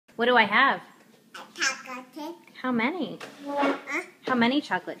What do I have? Chocolate chip. How many? How many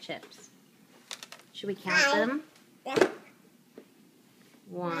chocolate chips? Should we count Five. them? Yeah.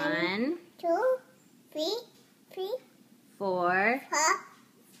 1, 2, 3, 4, 4,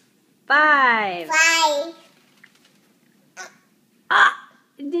 5. 5. Ah!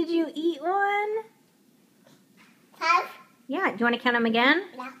 Did you eat one? 5. Yeah. Do you want to count them again?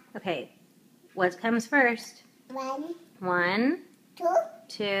 Yeah. Okay. What comes first? 1, 1, 2,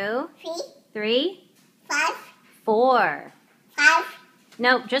 2, 3, 3, 5, 4. 5.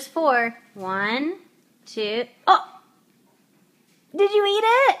 Nope, just 4. 1, 2. Oh! Did you eat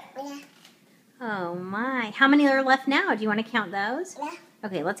it? Yeah. Oh my. How many are left now? Do you want to count those? Yeah.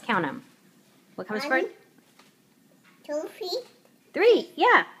 Okay, let's count them. What comes 1, first? 2, 3. 3.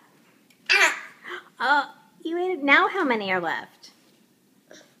 Yeah. Ah. Oh, you ate it. Now how many are left?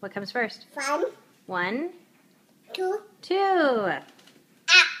 What comes first? 1, 1, 2. 2. Ah.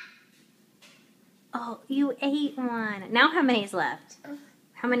 Oh, you ate one. Now how many is left?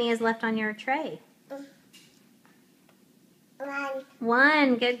 How many is left on your tray? 1.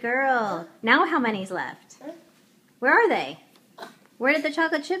 1. Good girl. Now how many's left? Where are they? Where did the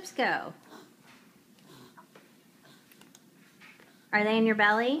chocolate chips go? Are they in your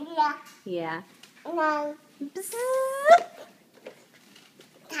belly? Yeah. Yeah. No. Bzzz.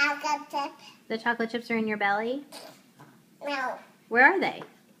 Chocolate chip. The chocolate chips are in your belly? No. Where are they?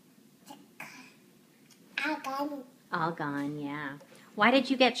 Again. All gone, yeah. Why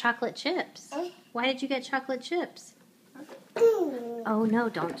did you get chocolate chips? Why did you get chocolate chips? Oh no,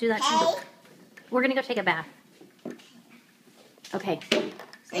 don't do that. Okay. We're gonna go take a bath. Okay.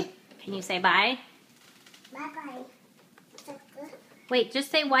 Can you say bye? Bye-bye. Wait, just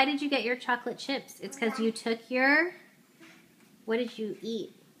say why did you get your chocolate chips? It's because you took your... What did you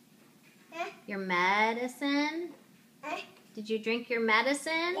eat? Your medicine? Did you drink your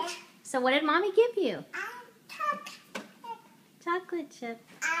medicine? Yeah. So what did Mommy give you? Chocolate chip.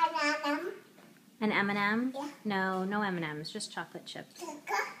 An M&M? Yeah. No, no M&Ms, just chocolate chips.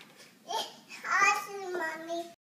 Awesome, Mommy.